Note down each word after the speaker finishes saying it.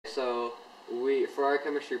for our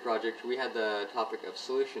chemistry project, we had the topic of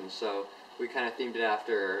solutions, so we kind of themed it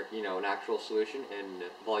after, you know, an actual solution in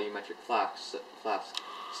volumetric flasks.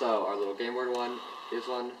 So our little game board one is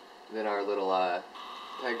one, and then our little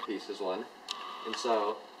peg piece is one. And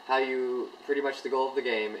so pretty much the goal of the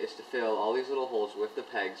game is to fill all these little holes with the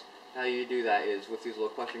pegs. How you do that is with these little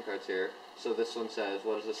question cards here. So this one says,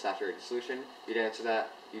 what is a saturated solution? You'd answer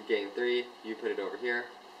that, you'd gain 3, you put it over here.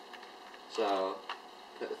 So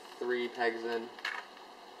put 3 pegs in.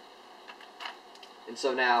 And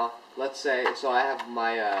so now, let's say, so I have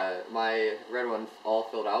my my red one all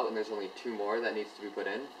filled out, and there's only 2 more that needs to be put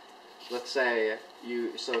in. Let's say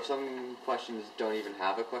so some questions don't even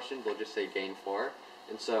have a question, they'll just say gain 4.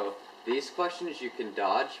 And so these questions you can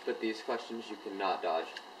dodge, but these questions you cannot dodge.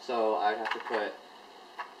 So I'd have to put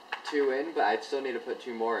 2 in, but I'd still need to put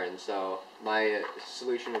 2 more in, so my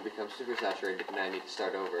solution will become supersaturated and I need to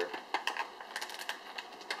start over.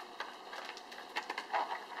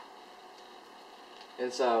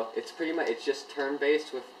 And so it's pretty much, it's just a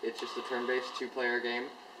turn-based 2-player game.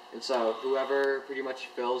 And so whoever pretty much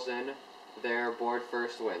fills in their board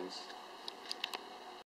first wins.